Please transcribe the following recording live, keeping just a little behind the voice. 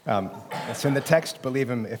It's in the text, believe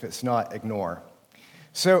him. If it's not, ignore.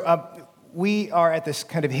 So we are at this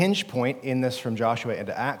kind of hinge point in this from Joshua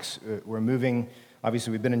into Acts. We're moving,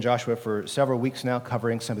 obviously we've been in Joshua for several weeks now,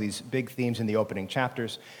 covering some of these big themes in the opening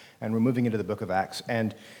chapters, and we're moving into the book of Acts.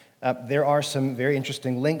 And there are some very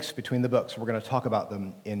interesting links between the books. We're going to talk about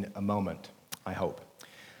them in a moment, I hope.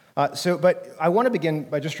 But I want to begin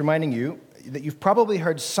by just reminding you that you've probably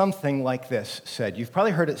heard something like this said. You've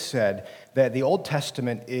probably heard it said that the Old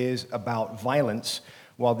Testament is about violence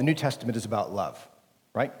while the New Testament is about love,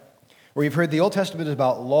 right? Or you've heard the Old Testament is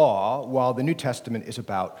about law while the New Testament is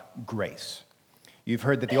about grace. You've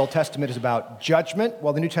heard that the Old Testament is about judgment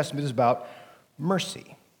while the New Testament is about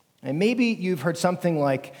mercy. And maybe you've heard something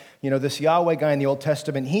like, this Yahweh guy in the Old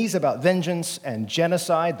Testament, he's about vengeance and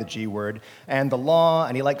genocide, the G word, and the law,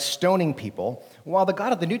 and he likes stoning people, while the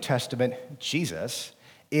God of the New Testament, Jesus,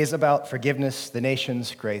 is about forgiveness, the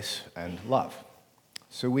nations, grace, and love.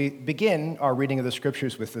 So we begin our reading of the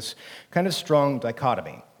Scriptures with this kind of strong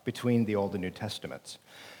dichotomy between the Old and New Testaments.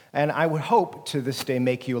 And I would hope to this day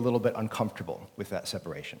make you a little bit uncomfortable with that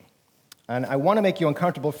separation. And I want to make you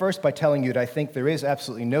uncomfortable first by telling you that I think there is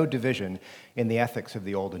absolutely no division in the ethics of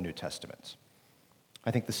the Old and New Testaments.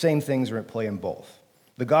 I think the same things are at play in both.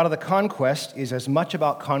 The God of the conquest is as much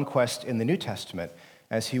about conquest in the New Testament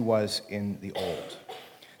as he was in the Old.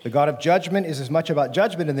 The God of judgment is as much about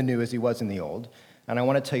judgment in the New as he was in the Old, and I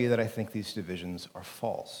want to tell you that I think these divisions are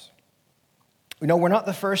false. We're not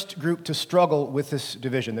the first group to struggle with this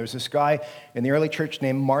division. There's this guy in the early church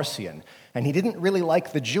named Marcion, and he didn't really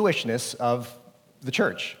like the Jewishness of the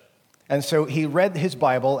church. And so he read his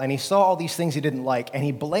Bible, and he saw all these things he didn't like, and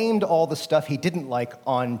he blamed all the stuff he didn't like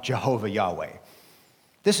on Jehovah Yahweh.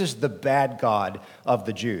 This is the bad God of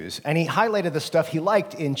the Jews. And he highlighted the stuff he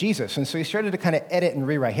liked in Jesus. And so he started to kind of edit and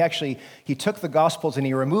rewrite. He took the Gospels and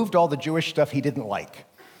he removed all the Jewish stuff he didn't like,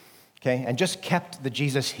 okay, and just kept the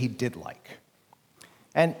Jesus he did like.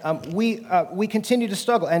 And we continue to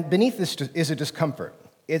struggle. And beneath this is a discomfort.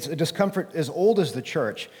 It's a discomfort as old as the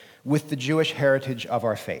church with the Jewish heritage of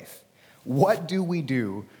our faith. What do we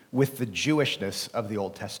do with the Jewishness of the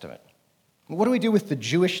Old Testament? What do we do with the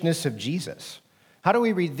Jewishness of Jesus? How do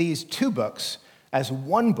we read these two books as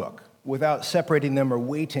one book without separating them or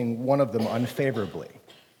weighting one of them unfavorably?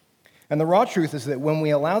 And the raw truth is that when we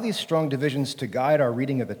allow these strong divisions to guide our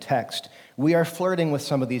reading of the text, we are flirting with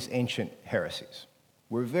some of these ancient heresies.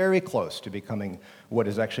 We're very close to becoming what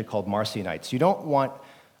is actually called Marcionites. You don't want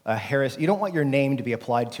a heresy. You don't want your name to be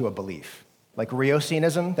applied to a belief. Like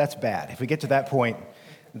Ariocianism, that's bad. If we get to that point,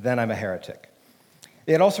 then I'm a heretic.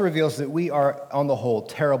 It also reveals that we are, on the whole,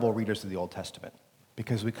 terrible readers of the Old Testament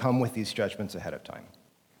because we come with these judgments ahead of time.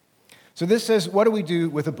 So this says, what do we do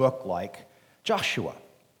with a book like Joshua?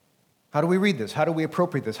 How do we read this? How do we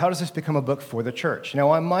appropriate this? How does this become a book for the church? Now,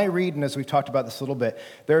 on my read, and as we've talked about this a little bit,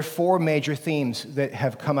 there are four major themes that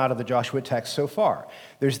have come out of the Joshua text so far.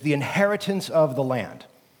 There's the inheritance of the land.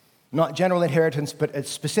 Not general inheritance, but a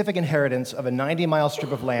specific inheritance of a 90-mile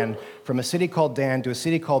strip of land from a city called Dan to a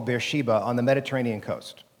city called Beersheba on the Mediterranean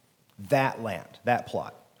coast. That land, that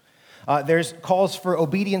plot. There's calls for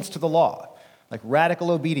obedience to the law. Like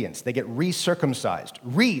radical obedience. They get re-circumcised.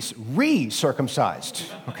 Re-circumcised,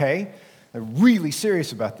 okay? They're really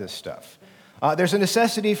serious about this stuff. There's a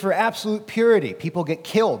necessity for absolute purity. People get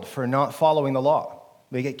killed for not following the law.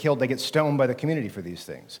 They get killed, they get stoned by the community for these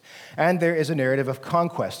things. And there is a narrative of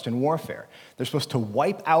conquest and warfare. They're supposed to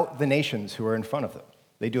wipe out the nations who are in front of them.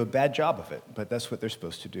 They do a bad job of it, but that's what they're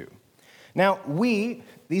supposed to do. Now,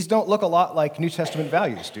 these don't look a lot like New Testament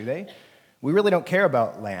values, do they? We really don't care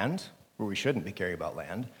about land. Where we shouldn't be caring about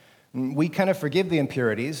land. We kind of forgive the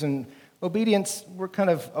impurities, and obedience we're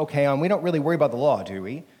kind of okay on. We don't really worry about the law, do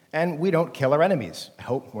we? And we don't kill our enemies. I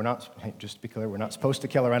hope we're not, just to be clear, we're not supposed to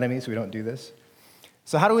kill our enemies. We don't do this.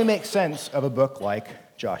 So how do we make sense of a book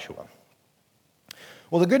like Joshua?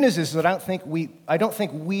 Well, the good news is that I don't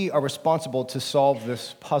think we are responsible to solve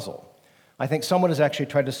this puzzle. I think someone has actually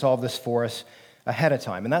tried to solve this for us ahead of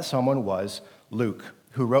time, and that someone was Luke,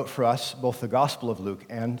 who wrote for us both the Gospel of Luke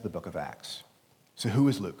and the book of Acts. So who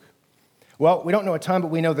is Luke? Well, we don't know a ton, but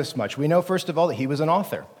we know this much. We know, first of all, that he was an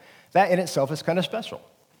author. That in itself is kind of special.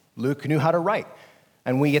 Luke knew how to write.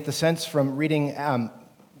 And we get the sense from reading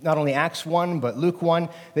not only Acts 1, but Luke 1,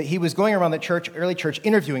 that he was going around the early church,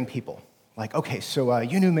 interviewing people. Like, okay, so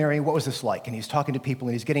you knew Mary, what was this like? And he's talking to people,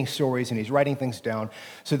 and he's getting stories, and he's writing things down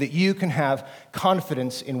so that you can have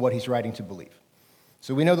confidence in what he's writing to believe.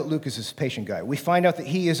 So we know that Luke is this patient guy. We find out that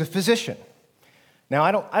he is a physician. Now,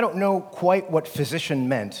 I don't know quite what physician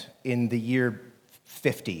meant in the year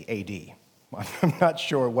 50 AD. I'm not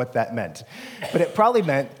sure what that meant. But it probably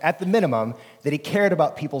meant, at the minimum, that he cared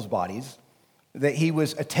about people's bodies, that he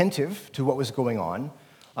was attentive to what was going on,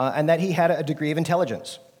 and that he had a degree of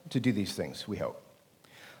intelligence to do these things, we hope.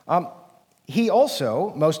 He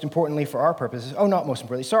also, most importantly for our purposes, not most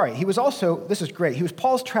importantly, sorry, he was also, this is great, he was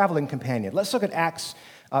Paul's traveling companion. Let's look at Acts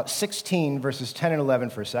 16, verses 10 and 11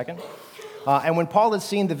 for a second. And when Paul had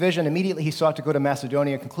seen the vision, immediately he sought to go to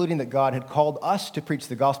Macedonia, concluding that God had called us to preach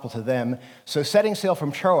the gospel to them. So setting sail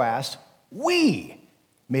from Troas, we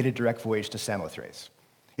made a direct voyage to Samothrace.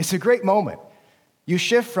 It's a great moment. You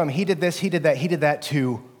shift from he did this, he did that,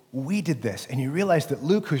 to we did this. And you realize that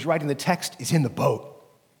Luke, who's writing the text, is in the boat.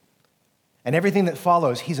 And everything that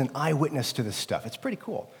follows, he's an eyewitness to this stuff. It's pretty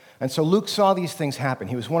cool. And so Luke saw these things happen.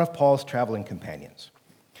 He was one of Paul's traveling companions.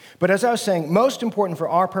 But as I was saying, most important for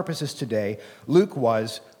our purposes today, Luke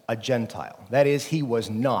was a Gentile. That is, he was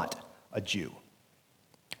not a Jew.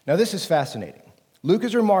 Now, this is fascinating. Luke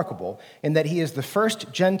is remarkable in that he is the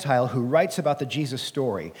first Gentile who writes about the Jesus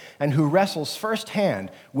story and who wrestles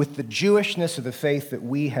firsthand with the Jewishness of the faith that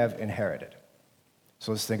we have inherited.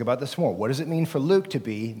 So let's think about this more. What does it mean for Luke to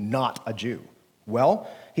be not a Jew? Well,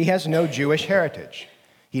 he has no Jewish heritage.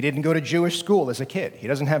 He didn't go to Jewish school as a kid. He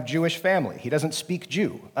doesn't have Jewish family. He doesn't speak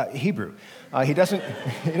Hebrew. He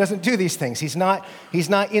doesn't do these things. He's not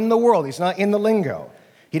in the world. He's not in the lingo.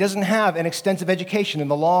 He doesn't have an extensive education in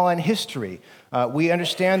the law and history. We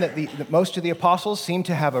understand that most of the apostles seem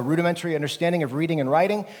to have a rudimentary understanding of reading and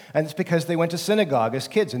writing, and it's because they went to synagogue as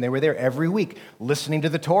kids, and they were there every week listening to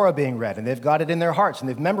the Torah being read, and they've got it in their hearts, and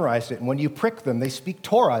they've memorized it, and when you prick them, they speak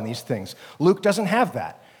Torah on these things. Luke doesn't have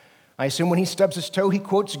that. I assume when he stubs his toe, he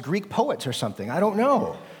quotes Greek poets or something. I don't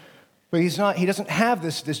know. But he doesn't have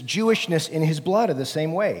this Jewishness in his blood in the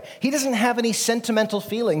same way. He doesn't have any sentimental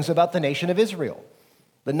feelings about the nation of Israel.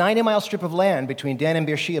 The 90-mile strip of land between Dan and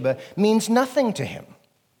Beersheba means nothing to him.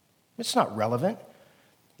 It's not relevant.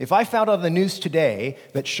 If I found on the news today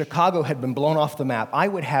that Chicago had been blown off the map, I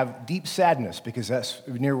would have deep sadness because that's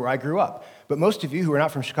near where I grew up. But most of you who are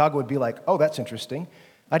not from Chicago would be like, oh, that's interesting.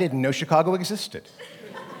 I didn't know Chicago existed.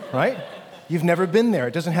 Right? You've never been there.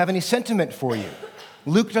 It doesn't have any sentiment for you.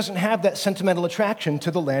 Luke doesn't have that sentimental attraction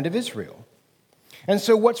to the land of Israel. And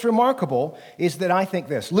so what's remarkable is that I think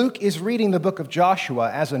this. Luke is reading the book of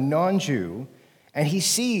Joshua as a non-Jew, and he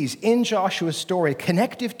sees in Joshua's story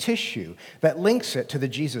connective tissue that links it to the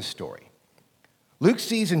Jesus story. Luke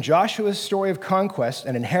sees in Joshua's story of conquest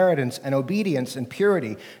and inheritance and obedience and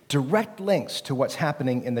purity direct links to what's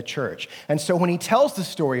happening in the church. And so when he tells the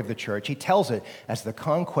story of the church, he tells it as the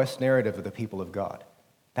conquest narrative of the people of God.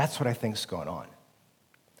 That's what I think's going on.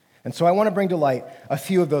 And so I want to bring to light a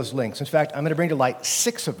few of those links. In fact, I'm going to bring to light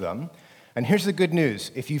 6 of them. And here's the good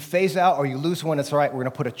news. If you phase out or you lose one, it's all right. We're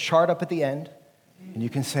going to put a chart up at the end. And you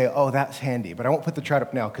can say, oh, that's handy. But I won't put the chart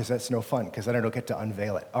up now because that's no fun, because then I don't get to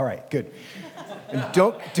unveil it. All right, good. And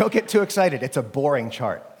don't get too excited. It's a boring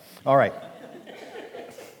chart. All right.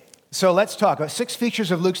 So let's talk about 6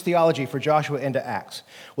 features of Luke's theology for Joshua into Acts.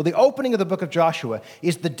 Well, the opening of the book of Joshua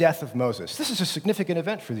is the death of Moses. This is a significant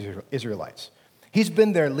event for the Israelites. He's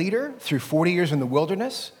been their leader through 40 years in the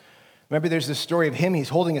wilderness. Remember, there's this story of him. He's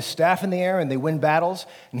holding his staff in the air, and they win battles.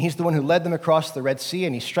 And he's the one who led them across the Red Sea,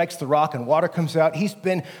 and he strikes the rock, and water comes out. He's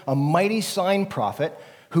been a mighty sign prophet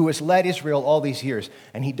who has led Israel all these years,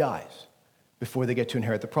 and he dies before they get to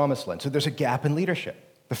inherit the promised land. So there's a gap in leadership.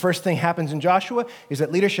 The first thing happens in Joshua is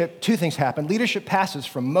that leadership, 2 things happen. Leadership passes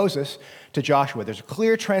from Moses to Joshua. There's a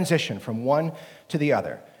clear transition from one to the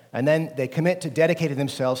other. And then they commit to dedicating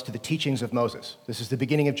themselves to the teachings of Moses. This is the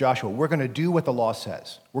beginning of Joshua. We're going to do what the law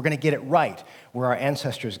says. We're going to get it right where our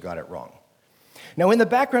ancestors got it wrong. Now, in the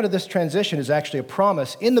background of this transition is actually a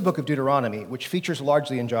promise in the book of Deuteronomy, which features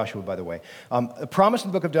largely in Joshua, by the way. A promise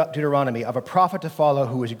in the book of Deuteronomy of a prophet to follow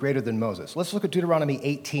who is greater than Moses. Let's look at Deuteronomy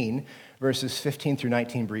 18, verses 15 through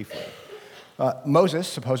 19 briefly. Moses,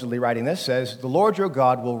 supposedly writing this, says, "The Lord your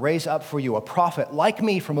God will raise up for you a prophet like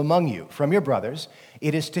me from among you, from your brothers.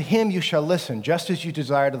 It is to him you shall listen, just as you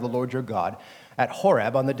desired of the Lord your God at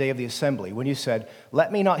Horeb on the day of the assembly, when you said,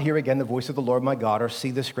 'Let me not hear again the voice of the Lord my God, or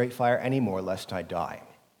see this great fire anymore, lest I die.'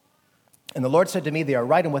 And the Lord said to me, 'They are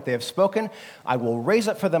right in what they have spoken. I will raise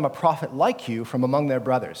up for them a prophet like you from among their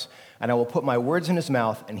brothers, and I will put my words in his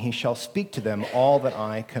mouth, and he shall speak to them all that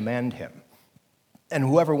I command him. And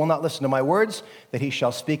whoever will not listen to my words that he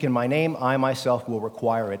shall speak in my name, I myself will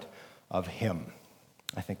require it of him.'"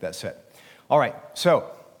 I think that's it. All right, so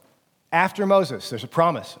after Moses, there's a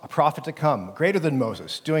promise, a prophet to come, greater than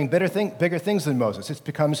Moses, doing bigger things than Moses. It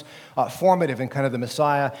becomes formative in kind of the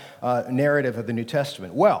Messiah narrative of the New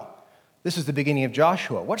Testament. Well, this is the beginning of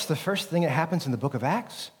Joshua. What's the first thing that happens in the book of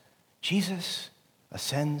Acts? Jesus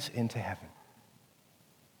ascends into heaven.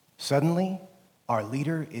 Suddenly, our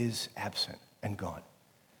leader is absent and gone.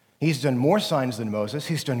 He's done more signs than Moses.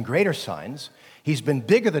 He's done greater signs. He's been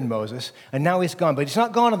bigger than Moses, and now he's gone. But he's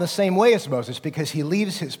not gone in the same way as Moses because he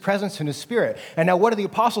leaves his presence and his spirit. And now what do the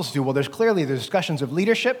apostles do? Well, there's clearly the discussions of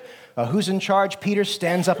leadership. Who's in charge? Peter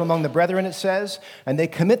stands up among the brethren, it says, and they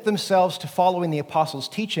commit themselves to following the apostles'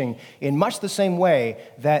 teaching in much the same way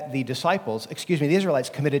that the Israelites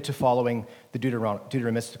committed to following the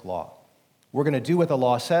Deuteronomistic law. We're going to do what the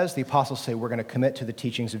law says. The apostles say we're going to commit to the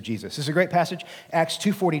teachings of Jesus. This is a great passage. Acts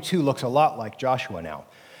 2:42 looks a lot like Joshua now.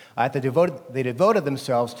 They devoted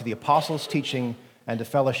themselves to the apostles' teaching and to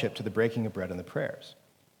fellowship, to the breaking of bread and the prayers.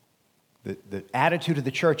 The attitude of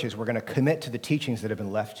the church is we're going to commit to the teachings that have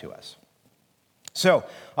been left to us. So,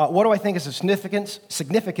 what do I think is the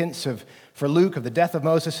significance for Luke of the death of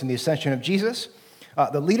Moses and the ascension of Jesus?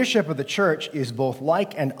 The leadership of the church is both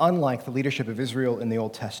like and unlike the leadership of Israel in the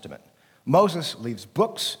Old Testament. Moses leaves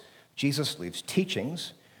books, Jesus leaves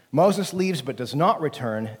teachings. Moses leaves but does not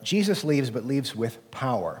return. Jesus leaves but leaves with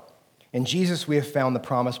power. In Jesus, we have found the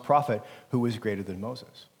promised prophet who is greater than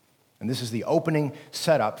Moses. And this is the opening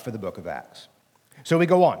setup for the book of Acts. So we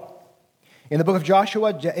go on. In the book of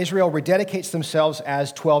Joshua, Israel rededicates themselves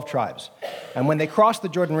as 12 tribes. And when they cross the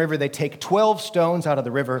Jordan River, they take 12 stones out of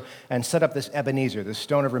the river and set up this Ebenezer, this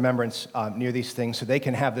stone of remembrance near these things, so they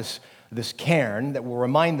can have this cairn that will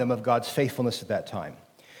remind them of God's faithfulness at that time.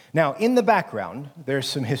 Now, in the background, there's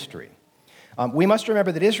some history. We must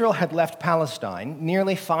remember that Israel had left Palestine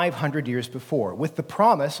nearly 500 years before with the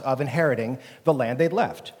promise of inheriting the land they'd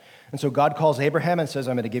left. And so God calls Abraham and says,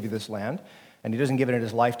 I'm going to give you this land. And he doesn't give it in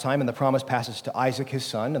his lifetime, and the promise passes to Isaac, his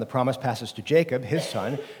son, and the promise passes to Jacob, his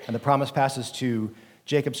son, and the promise passes to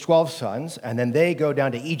Jacob's 12 sons, and then they go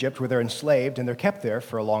down to Egypt where they're enslaved, and they're kept there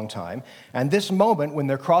for a long time. And this moment, when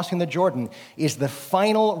they're crossing the Jordan, is the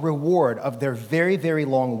final reward of their very, very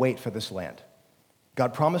long wait for this land.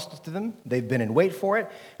 God promised it to them, they've been in wait for it,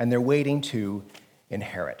 and they're waiting to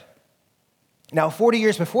inherit. Now, 40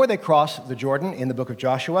 years before they crossed the Jordan in the book of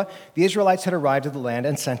Joshua, the Israelites had arrived at the land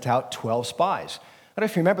and sent out 12 spies. I don't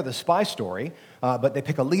know if you remember the spy story, but they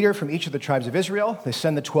pick a leader from each of the tribes of Israel, they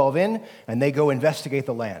send the 12 in, and they go investigate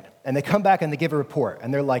the land. And they come back and they give a report,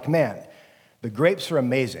 and they're like, man, the grapes are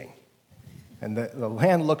amazing, and the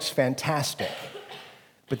land looks fantastic,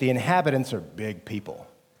 but the inhabitants are big people,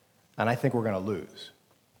 and I think we're going to lose.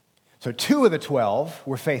 So 2 of the 12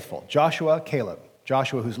 were faithful, Joshua, Caleb.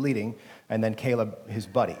 Joshua, who's leading, and then Caleb, his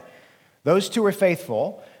buddy. Those 2 are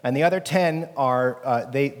faithful, and the other 10 are,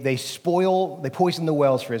 they poison the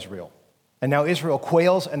wells for Israel. And now Israel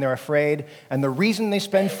quails, and they're afraid, and the reason they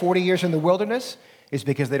spend 40 years in the wilderness is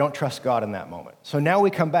because they don't trust God in that moment. So now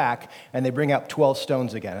we come back, and they bring up 12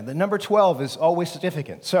 stones again. And the number 12 is always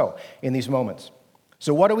significant, so, in these moments.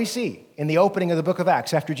 So what do we see in the opening of the book of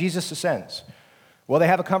Acts after Jesus ascends? Well, they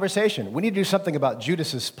have a conversation. We need to do something about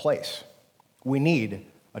Judas's place. We need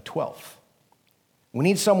a 12th. We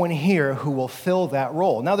need someone here who will fill that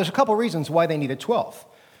role. Now, there's a couple reasons why they need a 12th.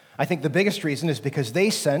 I think the biggest reason is because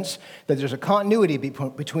they sense that there's a continuity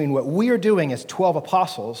between what we are doing as 12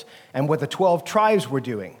 apostles and what the 12 tribes were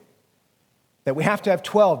doing. That we have to have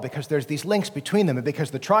 12 because there's these links between them and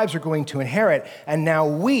because the tribes are going to inherit, and now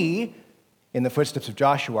we, in the footsteps of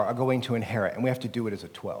Joshua, are going to inherit, and we have to do it as a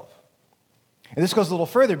 12. And this goes a little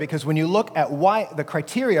further because when you look at why the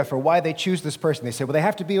criteria for why they choose this person, they say, well, they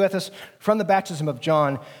have to be with us from the baptism of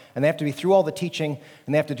John, and they have to be through all the teaching,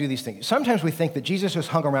 and they have to do these things. Sometimes we think that Jesus was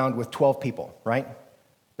hung around with 12 people, right?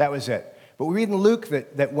 That was it. But we read in Luke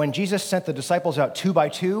that when Jesus sent the disciples out 2 by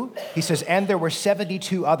 2, he says, and there were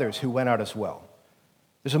 72 others who went out as well.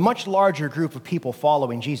 There's a much larger group of people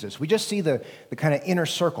following Jesus. We just see the kind of inner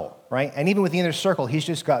circle, right? And even with the inner circle, he's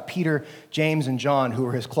just got Peter, James, and John, who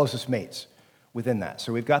are his closest mates within that.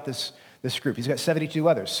 So we've got this group. He's got 72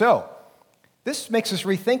 others. So this makes us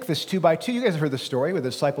rethink this 2 by 2. You guys have heard the story where the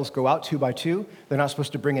disciples go out 2 by 2. They're not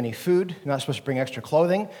supposed to bring any food. They're not supposed to bring extra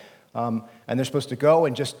clothing. And they're supposed to go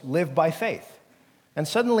and just live by faith. And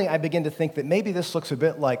suddenly I begin to think that maybe this looks a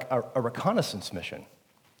bit like a reconnaissance mission,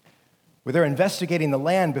 where they're investigating the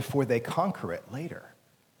land before they conquer it later.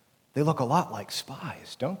 They look a lot like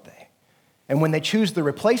spies, don't they? And when they choose the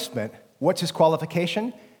replacement, what's his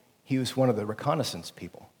qualification? He was one of the reconnaissance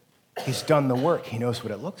people. He's done the work. He knows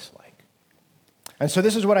what it looks like. And so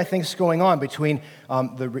this is what I think is going on between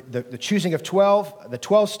the choosing of 12, the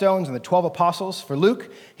 12 stones, and the 12 apostles. For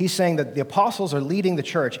Luke, he's saying that the apostles are leading the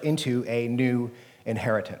church into a new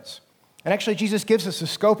inheritance. And actually, Jesus gives us the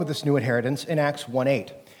scope of this new inheritance in Acts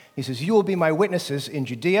 1:8. He says, you will be my witnesses in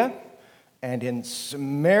Judea and in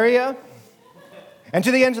Samaria and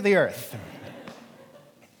to the ends of the earth.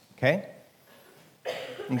 Okay?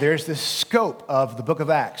 And there's this scope of the book of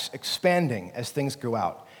Acts expanding as things go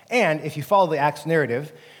out. And if you follow the Acts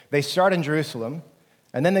narrative, they start in Jerusalem,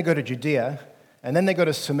 and then they go to Judea, and then they go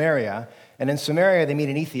to Samaria, and in Samaria they meet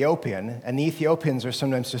an Ethiopian, and the Ethiopians are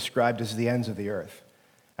sometimes described as the ends of the earth.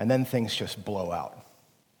 And then things just blow out.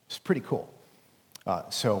 It's pretty cool.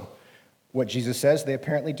 So what Jesus says, they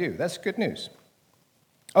apparently do. That's good news.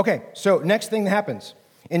 Okay, so next thing that happens.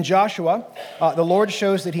 In Joshua, the Lord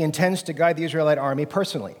shows that he intends to guide the Israelite army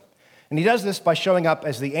personally. And he does this by showing up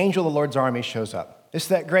as the angel of the Lord's army shows up. It's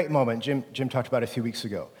that great moment Jim talked about a few weeks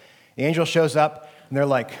ago. The angel shows up, and they're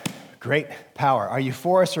like, great power. Are you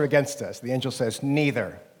for us or against us? The angel says,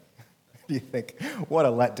 neither. You think, what a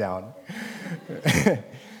letdown.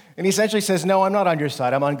 And he essentially says, no, I'm not on your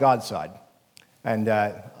side. I'm on God's side. And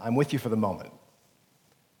I'm with you for the moment.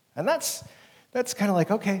 And that's kind of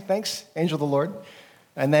like, okay, thanks, angel of the Lord.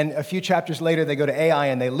 And then a few chapters later, they go to Ai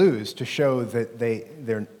and they lose to show that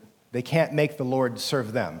they can't make the Lord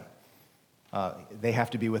serve them. They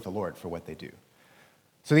have to be with the Lord for what they do.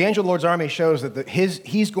 So the angel of the Lord's army shows that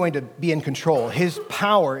he's going to be in control. His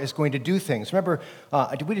power is going to do things. Remember,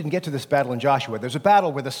 we didn't get to this battle in Joshua. There's a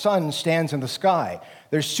battle where the sun stands in the sky.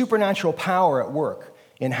 There's supernatural power at work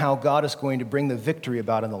in how God is going to bring the victory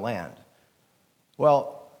about in the land.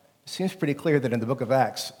 Well, it seems pretty clear that in the book of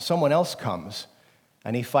Acts, someone else comes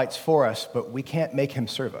and he fights for us, but we can't make him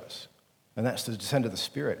serve us. And that's the descent of the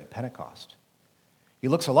Spirit at Pentecost. He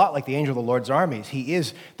looks a lot like the angel of the Lord's armies. He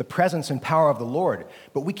is the presence and power of the Lord.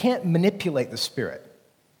 But we can't manipulate the Spirit.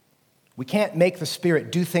 We can't make the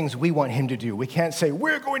Spirit do things we want him to do. We can't say,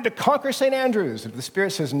 we're going to conquer St. Andrews. If the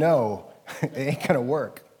Spirit says no, it ain't going to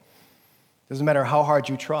work. Doesn't matter how hard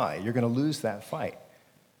you try. You're going to lose that fight.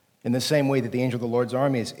 In the same way that the angel of the Lord's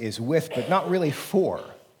armies is with, but not really for.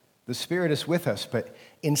 The Spirit is with us, but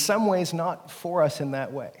in some ways not for us in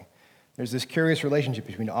that way. There's this curious relationship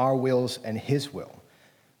between our wills and his will.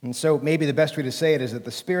 And so maybe the best way to say it is that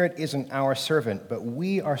the Spirit isn't our servant, but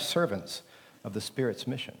we are servants of the Spirit's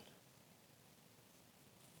mission.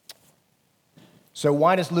 So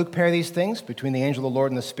why does Luke pair these things between the angel of the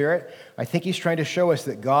Lord and the Spirit? I think he's trying to show us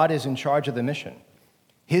that God is in charge of the mission.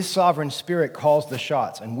 His sovereign Spirit calls the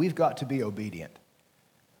shots, and we've got to be obedient.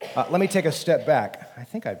 Let me take a step back.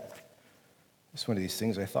 It's one of these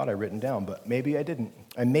things I thought I'd written down, but maybe I didn't.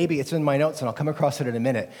 And maybe it's in my notes, and I'll come across it in a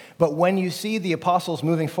minute. But when you see the apostles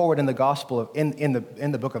moving forward in the gospel, in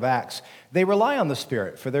the book of Acts, they rely on the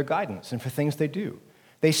Spirit for their guidance and for things they do.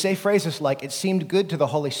 They say phrases like, it seemed good to the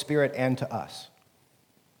Holy Spirit and to us.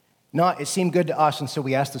 Not, it seemed good to us, and so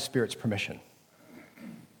we asked the Spirit's permission.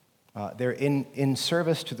 They're in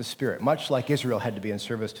service to the Spirit, much like Israel had to be in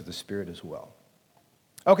service to the Spirit as well.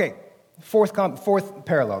 Okay, fourth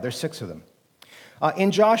parallel. There's 6 of them.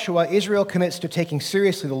 In Joshua, Israel commits to taking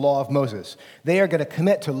seriously the law of Moses. They are going to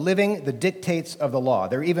commit to living the dictates of the law.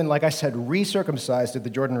 They're even, like I said, recircumcised at the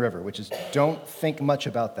Jordan River, which is, don't think much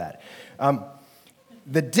about that.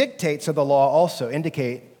 The dictates of the law also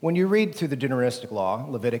indicate, when you read through the Deuteronostic law,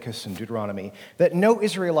 Leviticus and Deuteronomy, that no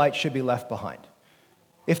Israelite should be left behind.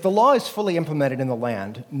 If the law is fully implemented in the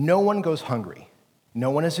land, no one goes hungry.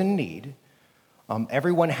 No one is in need.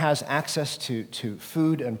 Everyone has access to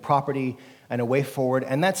food and property and a way forward.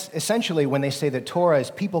 And that's essentially when they say that Torah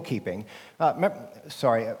is people-keeping.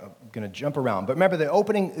 Sorry, I'm going to jump around. But remember, the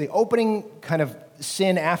opening kind of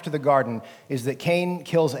sin after the garden is that Cain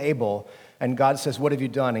kills Abel, and God says, what have you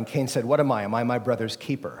done? And Cain said, what am I? Am I my brother's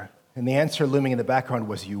keeper? And the answer looming in the background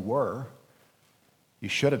was, you were. You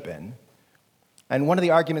should have been. And one of the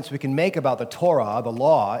arguments we can make about the Torah, the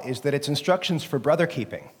law, is that it's instructions for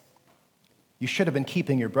brother-keeping. You should have been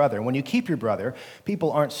keeping your brother. And when you keep your brother,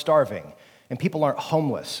 people aren't starving, and people aren't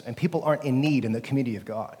homeless, and people aren't in need in the community of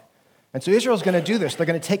God. And so Israel's going to do this. They're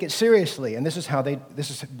going to take it seriously, and this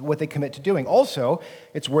is what they commit to doing. Also,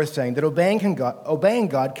 it's worth saying that obeying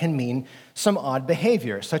God can mean some odd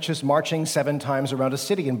behavior, such as marching 7 times around a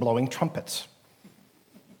city and blowing trumpets.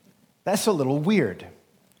 That's a little weird.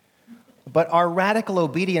 But our radical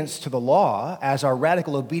obedience to the law, as our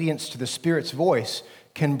radical obedience to the Spirit's voice,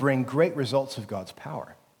 can bring great results of God's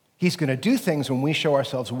power. He's going to do things when we show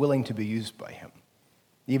ourselves willing to be used by him,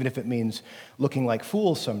 even if it means looking like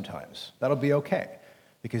fools sometimes. That'll be okay,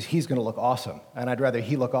 because he's going to look awesome, and I'd rather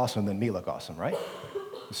he look awesome than me look awesome, right?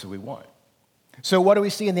 This is what we want. So what do we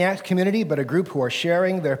see in the Acts community but a group who are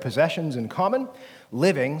sharing their possessions in common,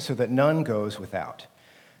 living so that none goes without?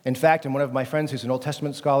 In fact, and one of my friends who's an Old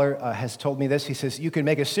Testament scholar has told me this. He says, you can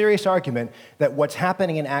make a serious argument that what's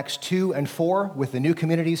happening in Acts 2 and 4 with the new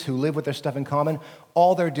communities who live with their stuff in common,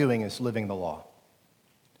 all they're doing is living the law.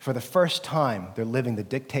 For the first time, they're living the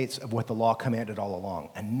dictates of what the law commanded all along,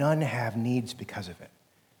 and none have needs because of it.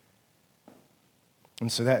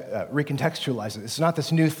 And so that recontextualizes it. It's not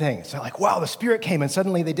this new thing. It's not like, wow, the Spirit came and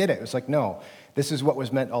suddenly they did it. It's like, no, this is what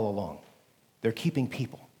was meant all along. They're keeping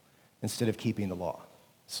people instead of keeping the law.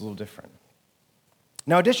 It's a little different.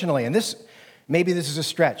 Now, additionally, and maybe this is a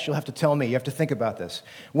stretch. You'll have to tell me. You have to think about this.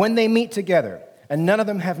 When they meet together, and none of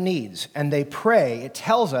them have needs, and they pray, it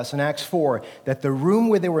tells us in Acts 4 that the room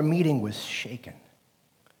where they were meeting was shaken.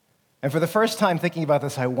 And for the first time thinking about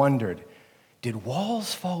this, I wondered, did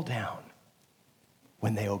walls fall down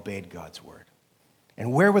when they obeyed God's word?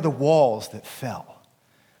 And where were the walls that fell?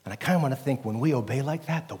 And I kind of want to think when we obey like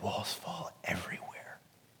that, the walls fall everywhere.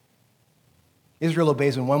 Israel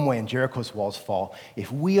obeys in one way and Jericho's walls fall.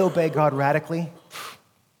 If we obey God radically,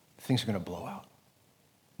 things are going to blow out.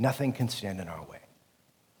 Nothing can stand in our way.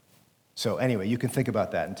 So anyway, you can think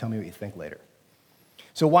about that and tell me what you think later.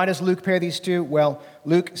 So why does Luke pair these two? Well,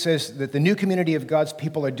 Luke says that the new community of God's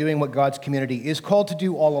people are doing what God's community is called to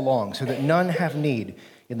do all along, so that none have need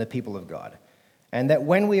in the people of God. And that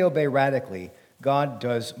when we obey radically, God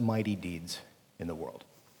does mighty deeds in the world.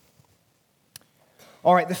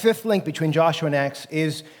 All right, the fifth link between Joshua and Acts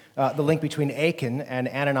is the link between Achan and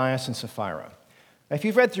Ananias and Sapphira. If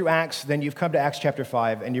you've read through Acts, then you've come to Acts chapter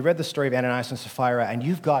 5, and you read the story of Ananias and Sapphira, and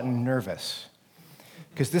you've gotten nervous,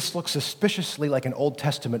 because this looks suspiciously like an Old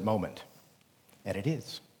Testament moment. And it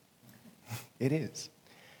is. It is.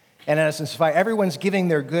 Ananias and Sapphira, everyone's giving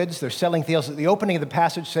their goods, they're selling fields. The opening of the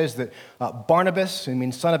passage says that Barnabas, who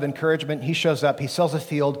means son of encouragement, he shows up, he sells a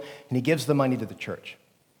field, and he gives the money to the church.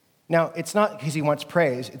 Now, it's not because he wants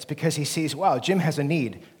praise, it's because he sees, wow, Jim has a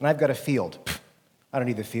need, and I've got a field. I don't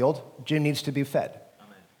need the field. Jim needs to be fed.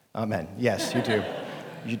 Amen. Yes, you do.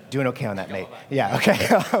 You're doing okay on that, mate. Yeah,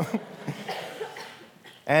 okay.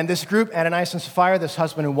 And this group, Ananias and Sapphira, this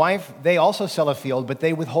husband and wife, they also sell a field, but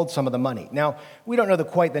they withhold some of the money. Now, we don't know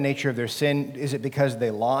quite the nature of their sin. Is it because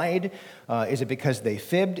they lied? Is it because they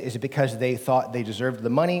fibbed? Is it because they thought they deserved the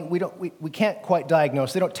money? We can't quite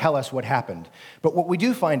diagnose. They don't tell us what happened. But what we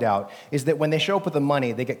do find out is that when they show up with the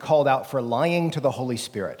money, they get called out for lying to the Holy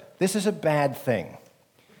Spirit. This is a bad thing.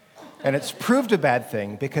 And it's proved a bad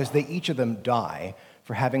thing because they each of them die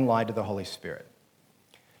for having lied to the Holy Spirit.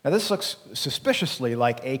 Now, this looks suspiciously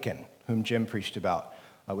like Achan, whom Jim preached about.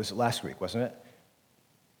 Was it last week, wasn't it?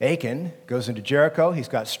 Achan goes into Jericho. He's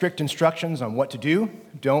got strict instructions on what to do.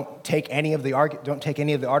 Don't take any of the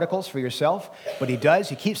articles for yourself. But he does.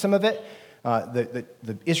 He keeps some of it. The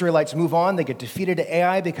Israelites move on. They get defeated at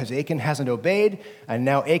Ai because Achan hasn't obeyed. And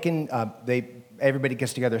now Achan, everybody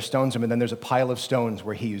gets together, stones him, and then there's a pile of stones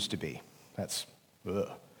where he used to be. That's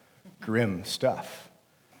grim stuff.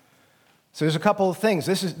 So there's a couple of things.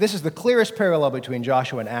 This is the clearest parallel between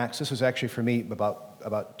Joshua and Acts. This was actually for me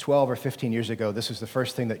about 12 or 15 years ago. This is the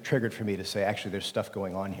first thing that triggered for me to say, actually, there's stuff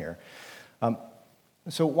going on here.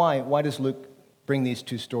 So why does Luke bring these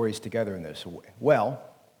two stories together in this way? Well,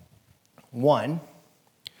 one,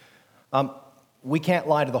 we can't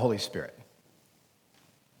lie to the Holy Spirit.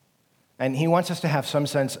 And he wants us to have some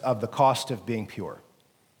sense of the cost of being pure.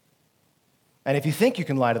 And if you think you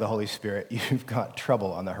can lie to the Holy Spirit, you've got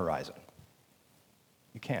trouble on the horizon.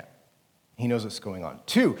 You can't. He knows what's going on.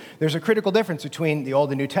 Two, there's a critical difference between the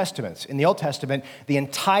Old and New Testaments. In the Old Testament, the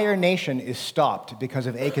entire nation is stopped because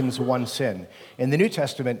of Achan's one sin. In the New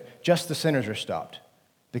Testament, just the sinners are stopped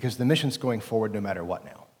because the mission's going forward no matter what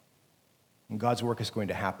now. And God's work is going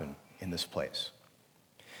to happen in this place.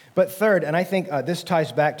 But third, and I think this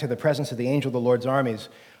ties back to the presence of the angel of the Lord's armies,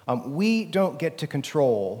 we don't get to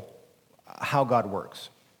control how God works.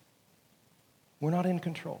 We're not in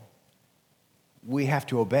control. We have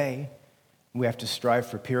to obey. We have to strive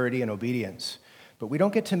for purity and obedience. But we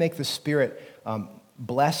don't get to make the Spirit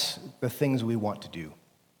bless the things we want to do.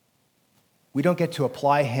 We don't get to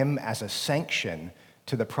apply Him as a sanction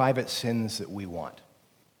to the private sins that we want,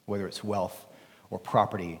 whether it's wealth or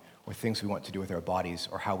property or things we want to do with our bodies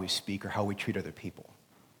or how we speak or how we treat other people.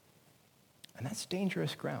 And that's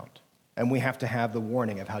dangerous ground. And we have to have the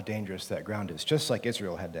warning of how dangerous that ground is, just like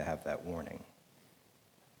Israel had to have that warning.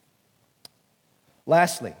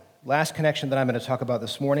 Lastly, last connection that I'm going to talk about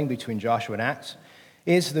this morning between Joshua and Acts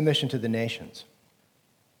is the mission to the nations.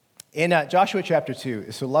 In Joshua chapter 2,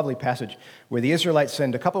 it's a lovely passage where the Israelites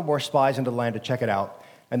send a couple more spies into the land to check it out,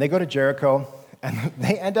 and they go to Jericho, and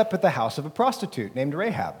they end up at the house of a prostitute named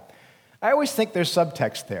Rahab. I always think there's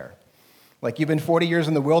subtext there. Like you've been 40 years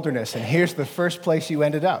in the wilderness, and here's the first place you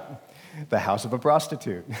ended up, the house of a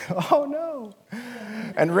prostitute. Oh, no.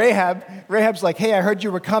 And Rahab's like, hey, I heard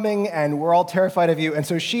you were coming, and we're all terrified of you. And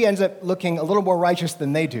so she ends up looking a little more righteous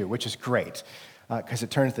than they do, which is great. because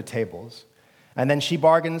it turns the tables. And then she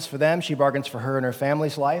bargains for them, she bargains for her and her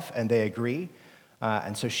family's life, and they agree.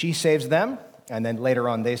 And so she saves them, and then later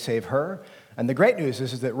on they save her. And the great news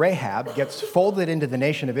is that Rahab gets folded into the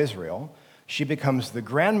nation of Israel. She becomes the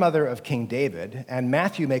grandmother of King David, and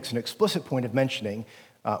Matthew makes an explicit point of mentioning,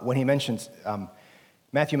 when he mentions,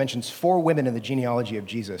 Matthew mentions 4 women in the genealogy of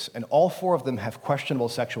Jesus, and all 4 of them have questionable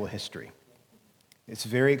sexual history. It's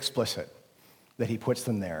very explicit that he puts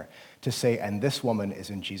them there to say, and this woman is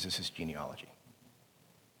in Jesus' genealogy.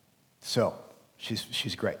 So,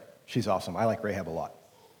 she's great. She's awesome. I like Rahab a lot.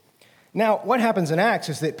 Now, what happens in Acts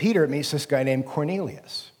is that Peter meets this guy named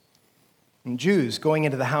Cornelius. And Jews going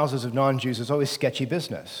into the houses of non-Jews is always sketchy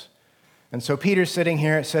business. And so Peter's sitting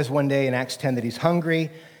here. It says one day in Acts 10 that he's hungry.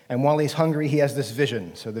 And while he's hungry, he has this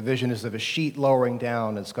vision. So the vision is of a sheet lowering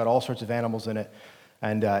down. It's got all sorts of animals in it.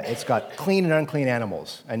 And it's got clean and unclean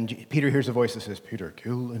animals. And Peter hears a voice that says, Peter,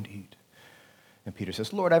 kill and eat. And Peter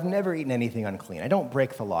says, Lord, I've never eaten anything unclean. I don't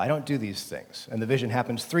break the law. I don't do these things. And the vision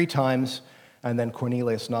happens 3 times. And then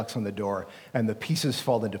Cornelius knocks on the door. And the pieces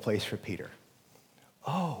fall into place for Peter.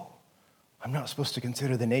 Oh, I'm not supposed to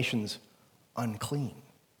consider the nations unclean,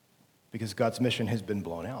 because God's mission has been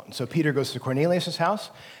blown out. And so Peter goes to Cornelius' house,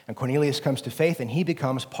 and Cornelius comes to faith, and he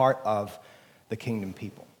becomes part of the kingdom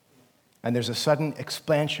people. And there's a sudden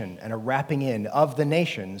expansion and a wrapping in of the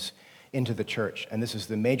nations into the church. And this is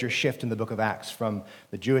the major shift in the book of Acts from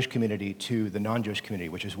the Jewish community to the non-Jewish community,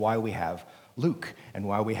 which is why we have Luke, and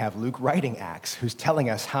why we have Luke writing Acts, who's telling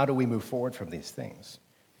us how do we move forward from these things.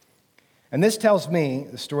 And this tells me,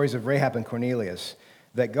 the stories of Rahab and Cornelius,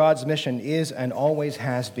 that God's mission is and always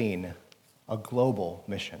has been a global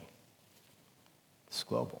mission. It's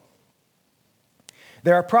global.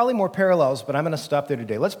 There are probably more parallels, but I'm going to stop there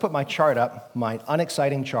today. Let's put my chart up, my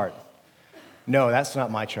unexciting chart. No, that's not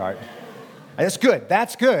my chart. That's good.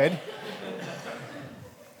 That's good.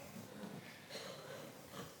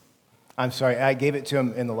 I'm sorry, I gave it to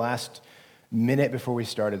him in the last minute before we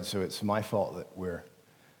started, so it's my fault that we're...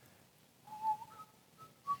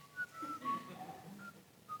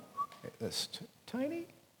 This tiny,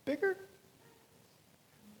 bigger,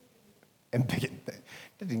 and big. It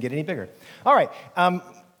didn't get any bigger. All right.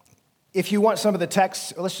 If you want some of the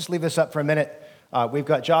text, let's just leave this up for a minute. We've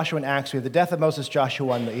got Joshua in Acts. We have the death of Moses, Joshua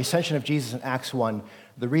 1, the ascension of Jesus in Acts 1,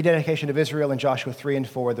 the rededication of Israel in Joshua 3 and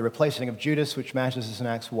 4, the replacing of Judas, which matches this in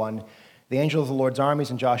Acts 1, the angel of the Lord's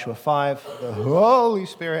armies in Joshua 5, the Holy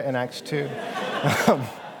Spirit in Acts 2.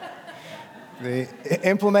 The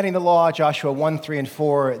implementing the law, Joshua 1, 3, and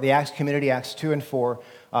 4, the Acts community, Acts 2 and 4,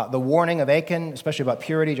 the warning of Achan, especially about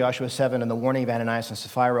purity, Joshua 7, and the warning of Ananias and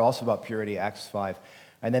Sapphira, also about purity, Acts 5,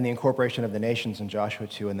 and then the incorporation of the nations in Joshua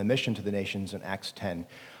 2, and the mission to the nations in Acts 10.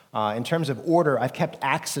 In terms of order, I've kept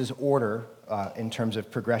Acts' order in terms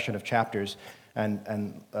of progression of chapters,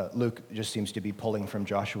 and Luke just seems to be pulling from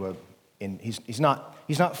Joshua. He's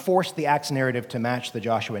not forced the Acts narrative to match the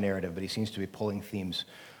Joshua narrative, but he seems to be pulling themes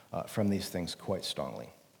from these things quite strongly.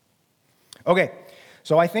 Okay,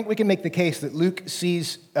 so I think we can make the case that Luke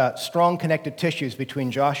sees strong connective tissues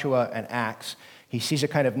between Joshua and Acts. He sees a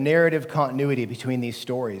kind of narrative continuity between these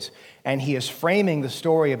stories, and he is framing the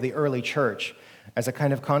story of the early church as a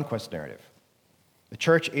kind of conquest narrative. The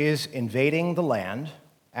church is invading the land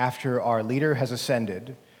after our leader has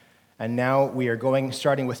ascended, and now we are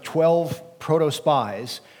starting with 12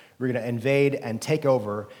 proto-spies. We're going to invade and take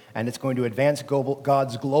over, and it's going to advance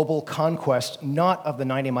God's global conquest, not of the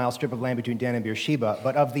 90-mile strip of land between Dan and Beersheba,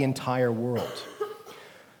 but of the entire world.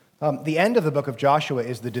 The end of the book of Joshua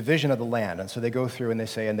is the division of the land, and so they go through and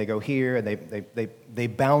they go here, and they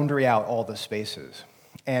boundary out all the spaces.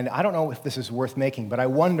 And I don't know if this is worth making, but I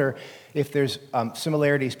wonder if there's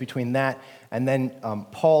similarities between that and then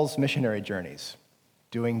Paul's missionary journeys,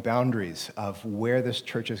 doing boundaries of where this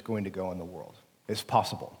church is going to go in the world. It's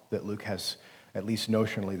possible that Luke has, at least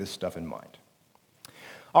notionally, this stuff in mind.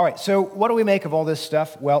 All right, so what do we make of all this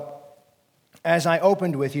stuff? Well, as I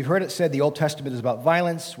opened with, you've heard it said the Old Testament is about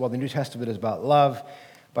violence, while the New Testament is about love,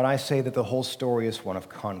 but I say that the whole story is one of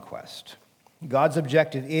conquest. God's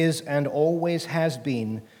objective is and always has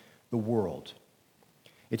been the world.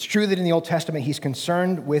 It's true that in the Old Testament he's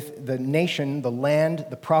concerned with the nation, the land,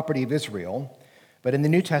 the property of Israel, but in the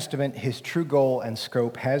New Testament his true goal and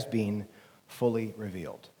scope has been fully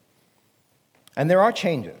revealed. And there are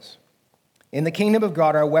changes. In the kingdom of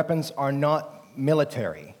God, our weapons are not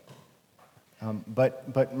military,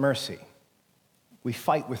 but mercy. We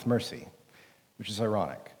fight with mercy, which is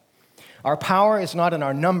ironic. Our power is not in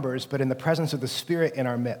our numbers, but in the presence of the Spirit in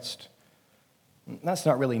our midst. That's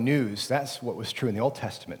not really news. That's what was true in the Old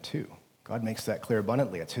Testament, too. God makes that clear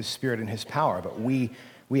abundantly. It's his Spirit and his power, but we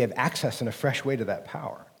we have access in a fresh way to that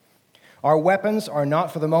power. Our weapons are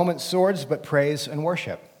not for the moment swords, but praise and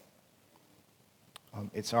worship.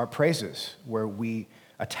 It's our praises where we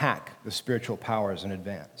attack the spiritual powers in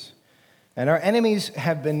advance. And our enemies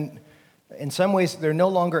have been, in some ways, they're no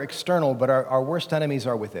longer external, but our worst enemies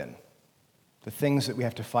are within. The things that we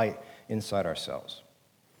have to fight inside ourselves.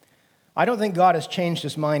 I don't think God has changed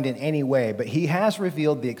his mind in any way, but he has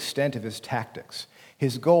revealed the extent of his tactics.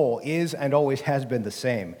 His goal is and always has been the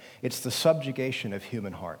same. It's the subjugation of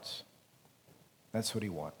human hearts. That's what he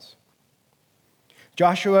wants.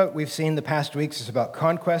 Joshua, we've seen the past weeks, is about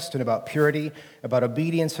conquest and about purity, about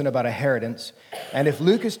obedience and about inheritance. And if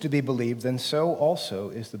Luke is to be believed, then so also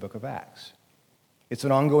is the book of Acts. It's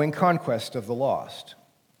an ongoing conquest of the lost.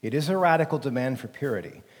 It is a radical demand for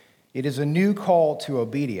purity. It is a new call to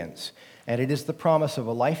obedience, and it is the promise of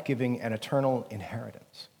a life-giving and eternal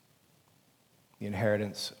inheritance, the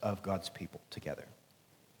inheritance of God's people together.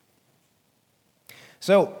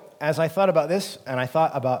 So, as I thought about this, and I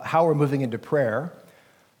thought about how we're moving into prayer,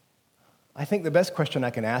 I think the best question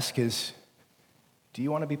I can ask is, do you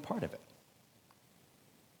want to be part of it?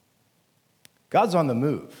 God's on the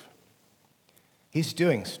move. He's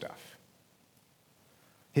doing stuff.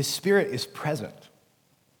 His Spirit is present.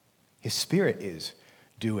 His Spirit is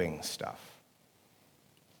doing stuff.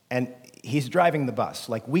 And he's driving the bus.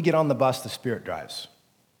 Like we get on the bus, the Spirit drives.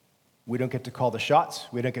 We don't get to call the shots.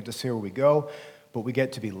 We don't get to say where we go, but we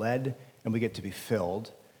get to be led and we get to be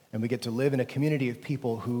filled and we get to live in a community of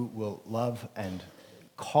people who will love and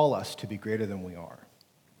call us to be greater than we are.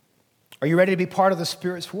 Are you ready to be part of the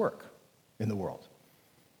Spirit's work in the world?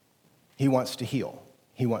 He wants to heal.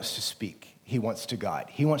 He wants to speak. He wants to guide.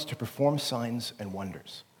 He wants to perform signs and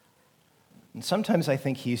wonders. And sometimes I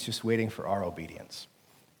think he's just waiting for our obedience,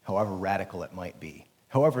 however radical it might be,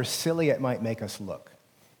 however silly it might make us look.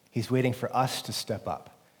 He's waiting for us to step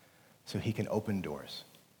up so he can open doors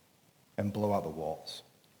and blow out the walls.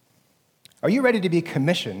 Are you ready to be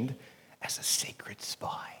commissioned as a sacred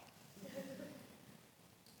spy?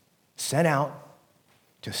 Sent out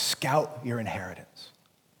to scout your inheritance,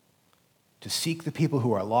 to seek the people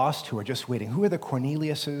who are lost, who are just waiting. Who are the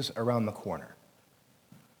Corneliuses around the corner?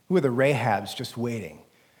 Who are the Rahabs just waiting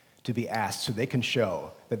to be asked so they can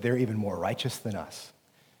show that they're even more righteous than us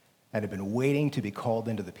and have been waiting to be called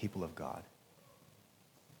into the people of God?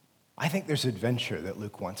 I think there's adventure that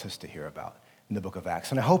Luke wants us to hear about in the book of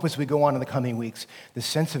Acts. And I hope as we go on in the coming weeks, the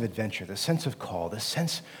sense of adventure, the sense of call, the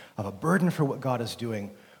sense of a burden for what God is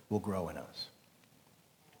doing will grow in us.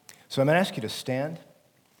 So I'm going to ask you to stand.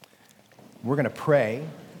 We're going to pray.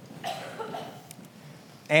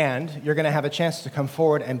 And you're going to have a chance to come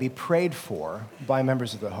forward and be prayed for by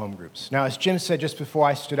members of the home groups. Now, as Jim said just before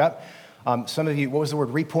I stood up, some of you, what was the word,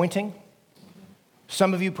 repointing?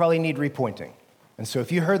 Some of you probably need repointing. And so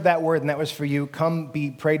if you heard that word and that was for you, come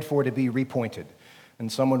be prayed for to be repointed. And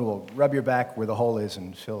someone will rub your back where the hole is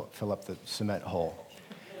and fill up the cement hole.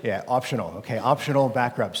 Yeah, optional, okay, optional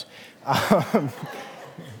back rubs.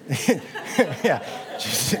 Yeah,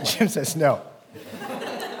 Jim says no.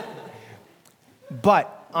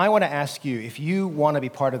 But I want to ask you, if you want to be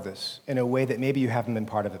part of this in a way that maybe you haven't been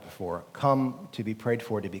part of it before, come to be prayed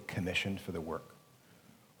for to be commissioned for the work.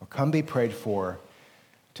 Or come be prayed for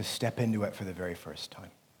to step into it for the very first time.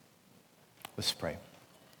 Let's pray.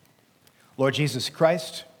 Lord Jesus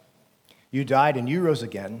Christ, you died and you rose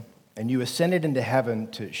again, and you ascended into heaven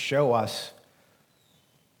to show us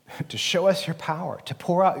your power, to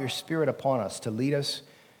pour out your Spirit upon us, to lead us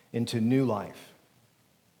into new life.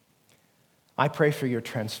 I pray for your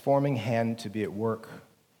transforming hand to be at work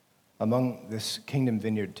among this kingdom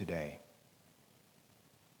vineyard today.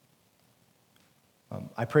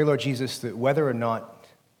 I pray, Lord Jesus, that whether or not,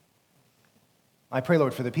 I pray,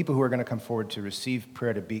 Lord, for the people who are going to come forward to receive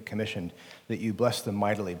prayer to be commissioned, that you bless them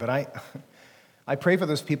mightily. But I pray for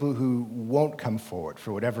those people who won't come forward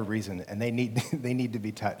for whatever reason, and they need to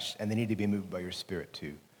be touched, and they need to be moved by your Spirit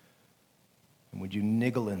too. And would you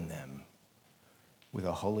niggle in them with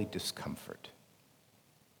a holy discomfort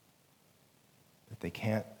that they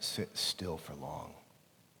can't sit still for long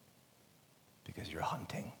because you're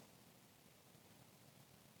hunting.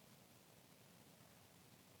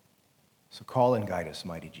 So call and guide us,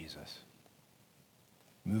 mighty Jesus.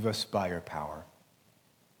 Move us by your power.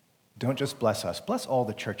 Don't just bless us. Bless all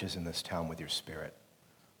the churches in this town with your Spirit.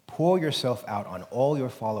 Pour yourself out on all your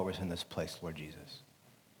followers in this place, Lord Jesus.